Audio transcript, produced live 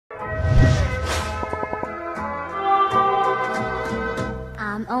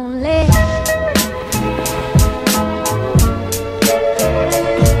Only.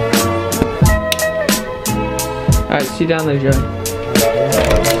 Alright, see you down there, Joey.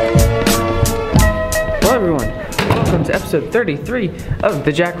 Hello everyone, welcome to episode 33 of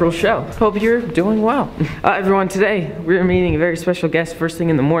the Ruhl Show. Hope you're doing well. Everyone, today we're meeting a very special guest first thing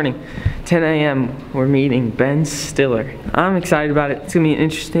in the morning. 10 a.m. we're meeting Ben Stiller. I'm excited about it. It's gonna be an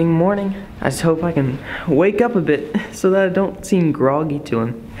interesting morning. I just hope I can wake up a bit so that I don't seem groggy to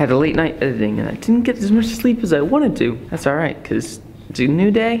him. Had a late night editing and I didn't get as much sleep as I wanted to. That's alright, because it's a new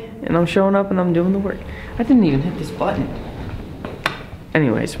day and I'm showing up and I'm doing the work. I didn't even hit this button.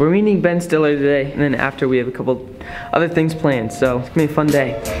 Anyways, we're meeting Ben Stiller today, and then after we have a couple other things planned, so it's gonna be a fun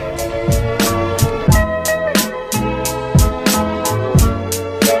day.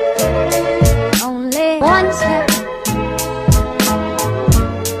 Only one step.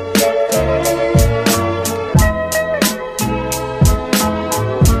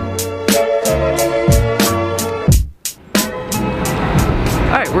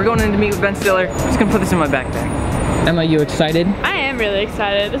 Alright, we're going in to meet with Ben Stiller. I'm just gonna put this in my backpack. Emma, you excited? I am really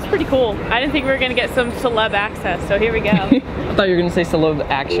excited. It's pretty cool. I didn't think we were gonna get some celeb access, so here we go. I thought you were gonna say celeb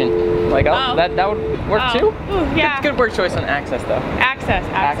action. Like, oh. That would work too? Ooh, yeah. Good word choice on access though. Access.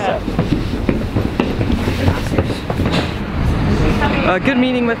 Good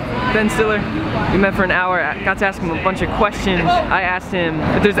meeting with Ben Stiller. We met for an hour. I got to ask him a bunch of questions. I asked him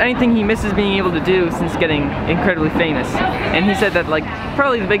if there's anything he misses being able to do since getting incredibly famous. And he said that like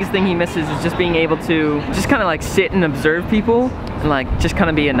probably the biggest thing he misses is just being able to just kind of like sit and observe people and like just kind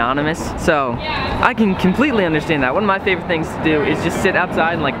of be anonymous. So I can completely understand that. One of my favorite things to do is just sit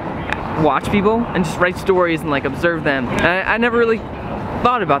outside and like watch people and just write stories and like observe them. And I never really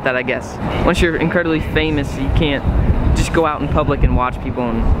thought about that, I guess. Once you're incredibly famous, you can't just go out in public and watch people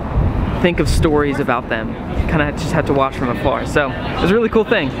and think of stories about them. You kind of just have to watch from afar. So it was a really cool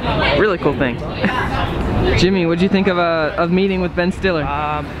thing. Really cool thing. Jimmy, what'd you think of meeting with Ben Stiller?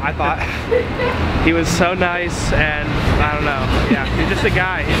 I thought he was so nice, and I don't know. Yeah, he's just a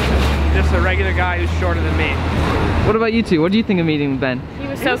guy. He's just a regular guy who's shorter than me. What about you two? What do you think of meeting with Ben? He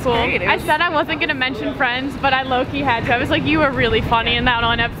was so cool. I said I wasn't gonna mention Friends, but I low-key had to. I was like, you were really funny in that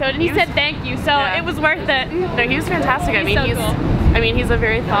one episode, and he said thank you, so it was worth it. No, he was fantastic. I mean, he's a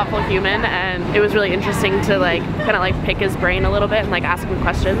very thoughtful human, and it was really interesting to like kind of like pick his brain a little bit and like ask him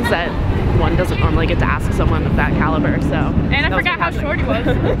questions that one doesn't normally get to ask someone of that caliber. So, and I forgot how short he was.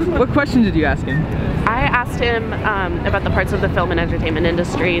 What question did you ask him? I asked him about the parts of the film and entertainment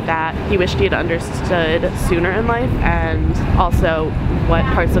industry that he wished he had understood sooner in life, and also what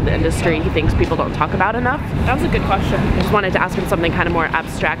parts of the industry he thinks people don't talk about enough. That was a good question. I just wanted to ask him something kind of more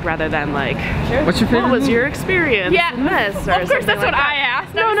abstract rather than like, what's your favorite? What was your experience in this? Or of course, that's what I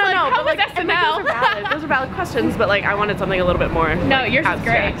asked. No. How was But SNL? those are valid questions, but like I wanted something a little bit more. No, yours is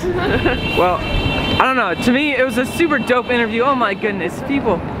great. Well, I don't know. To me, it was a super dope interview. Oh my goodness,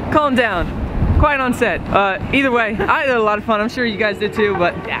 people, calm down. Quiet on set. Either way, I had a lot of fun. I'm sure you guys did too,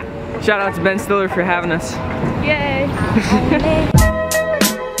 but yeah. Shout out to Ben Stiller for having us. Yay.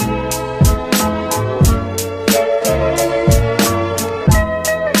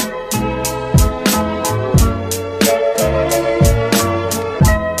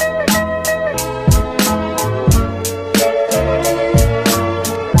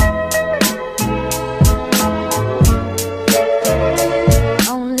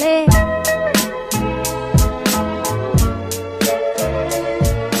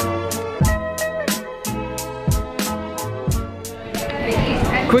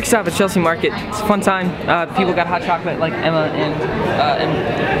 Quick stop at Chelsea Market. It's a fun time. People got hot chocolate like Emma and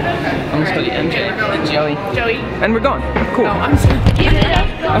I'm gonna call you MJ and Joey. And we're going. Cool. Oh, I'm sorry.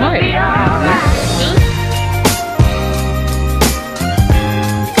 Alright.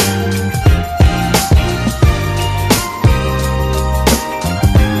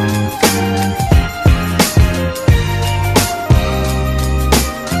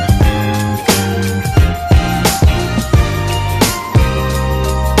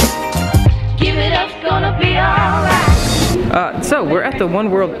 So we're at the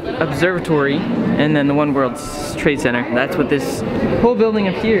One World Observatory and then the One World Trade Center. That's what this whole building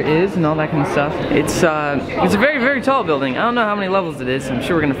up here is and all that kind of stuff. It's a very, very tall building. I don't know how many levels it is. I'm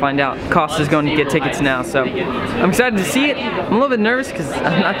sure we're gonna find out. Cost is going to get tickets now, so I'm excited to see it. I'm a little bit nervous because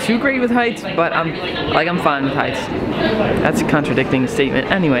I'm not too great with heights, but I'm fine with heights. That's a contradicting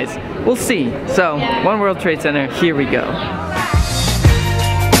statement. Anyways, we'll see. So, One World Trade Center, here we go.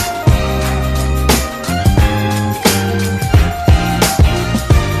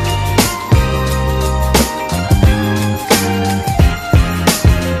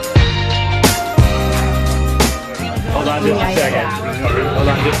 on just a second. Hold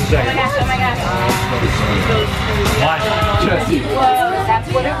on just a second. Watch. Jesse. Whoa, that's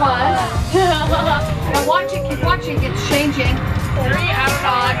what it was. Now watch it, keep watching, it's changing. 3 out of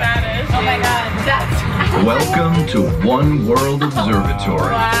 5 that is. Oh my god. That's Welcome to One World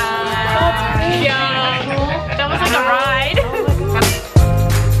Observatory. Wow. Yo, that was like a ride.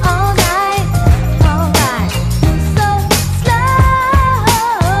 All right, so slow.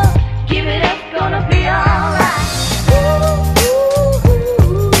 Give it up, gonna be alright.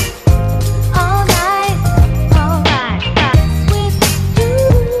 All right, with you.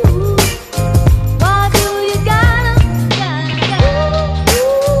 Why do you gotta?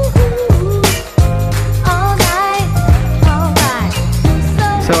 All right.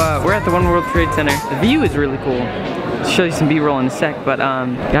 So we're at the One World Trade Center. The view is really cool. I'll show you some B-roll in a sec, but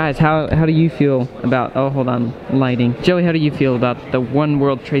guys, how do you feel about, oh hold on, lighting. Joey, how do you feel about the One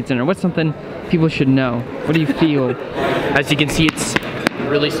World Trade Center? What's something people should know? What do you feel? As you can see, it's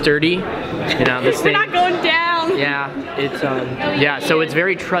really sturdy. You know, this thing. We're not going down. Yeah, it's yeah. So it's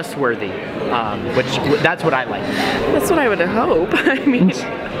very trustworthy, which that's what I like. That's what I would hope. I mean,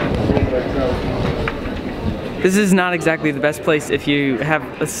 This is not exactly the best place if you have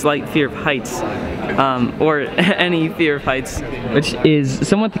a slight fear of heights, or any fear of heights, which is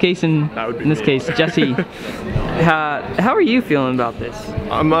somewhat the case in this case. Jesse, how are you feeling about this?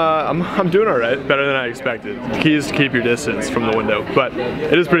 I'm doing all right, better than I expected. The key is to keep your distance from the window, but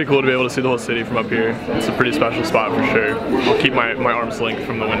it is pretty cool to be able to see the whole city from up here. It's a pretty special spot for sure. I'll keep my arm's length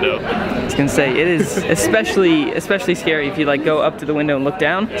from the window. I was gonna say, it is especially scary if you like go up to the window and look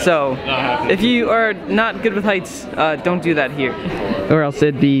down. So if you are not good with heights, don't do that here, or else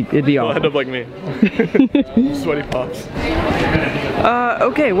it'd be You'll awful. end up like me. Sweaty pops.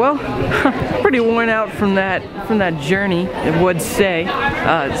 Okay, well, pretty worn out from that journey, I would say.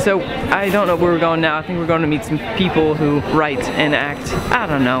 So I don't know where we're going now. I think we're going to meet some people who write and act. I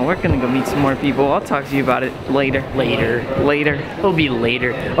don't know. We're gonna go meet some more people. I'll talk to you about it later. Later. It'll be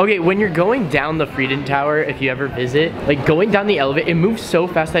later. Okay, when you're going down the Freedom Tower, if you ever visit, like going down the elevator, it moves so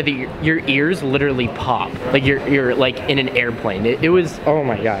fast that your ears literally pop. Like you're like in an airplane. It was, oh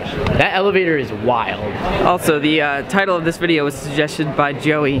my gosh. That elevator is wild. Also, the title of this video was suggested by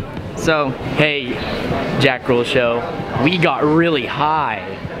Joey. So, Hey, Jack Ruhl Show, we got really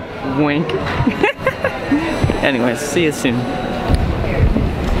high. wink. Anyways, see you soon.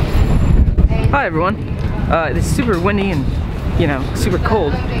 Hi everyone. It's super windy and, you know, super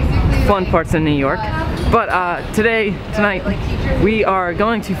cold. Fun parts of New York. But tonight, we are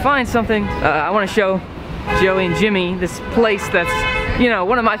going to find something. I want to show Joey and Jimmy this place that's, you know,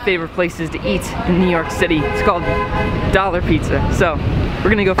 one of my favorite places to eat in New York City. It's called Dollar Pizza. So, we're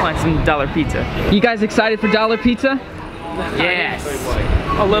gonna go find some Dollar Pizza. You guys excited for Dollar Pizza? Yes.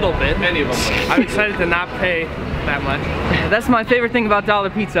 A little bit. Many of them. I'm excited to not pay that much. That's my favorite thing about Dollar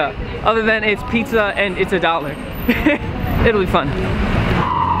Pizza, other than it's pizza and it's $1. It'll be fun.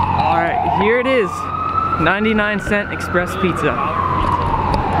 Alright, here it is. 99-cent express pizza.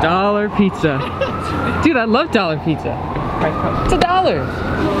 Dollar Pizza. Dude, I love Dollar Pizza. It's $1.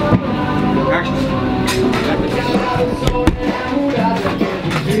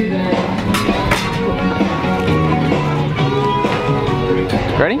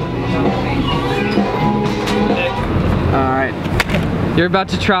 Ready? Alright. You're about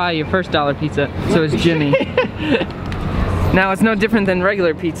to try your first Dollar Pizza, so is Jimmy. Now it's no different than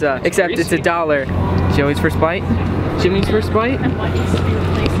regular pizza, except it's $1. Joey's first bite? Jimmy's first bite?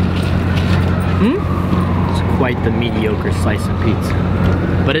 It's quite the mediocre slice of pizza.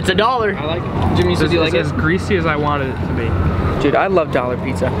 But it's $1. I like it. Jimmy, so do you like it? It's as greasy as I wanted it to be. Dude, I love Dollar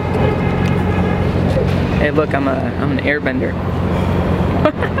Pizza. Hey, look, I'm an airbender.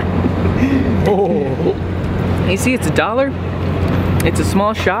 Oh. You see, it's $1. It's a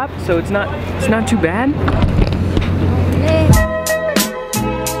small shop, so it's not too bad.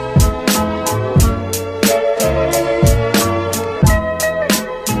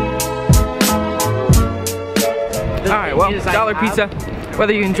 Alright, well, Dollar Pizza,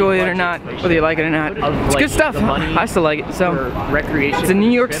 whether you enjoy it or not, whether you like it or not, it's good stuff. I still like it. So, it's a New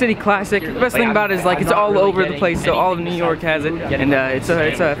York City classic. The best thing about it is like it's all over the place, so all of New York has it, and it's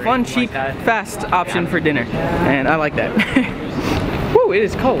a fun, cheap, fast option for dinner, and I like that. Woo, it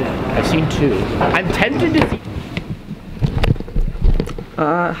is cold. I've seen 2. I'm tempted to see.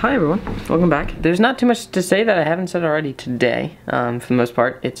 Hi everyone, welcome back. There's not too much to say that I haven't said already today. For the most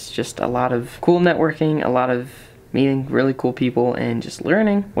part, it's just a lot of cool networking, a lot of meeting really cool people, and just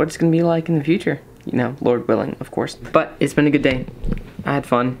learning what it's gonna be like in the future. You know, Lord willing, of course. But it's been a good day. I had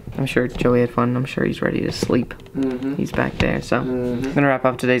fun. I'm sure Joey had fun. I'm sure he's ready to sleep. He's back there, so I'm gonna wrap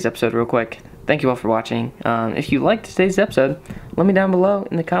up today's episode real quick. thank you all for watching. If you liked today's episode, let me know down below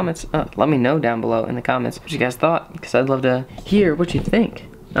in the comments what you guys thought, because I'd love to hear what you think.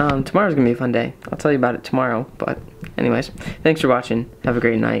 Tomorrow's gonna be a fun day. I'll tell you about it tomorrow, but anyways, thanks for watching. Have a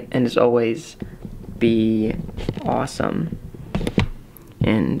great night, and as always, be awesome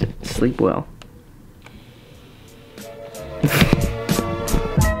and sleep well.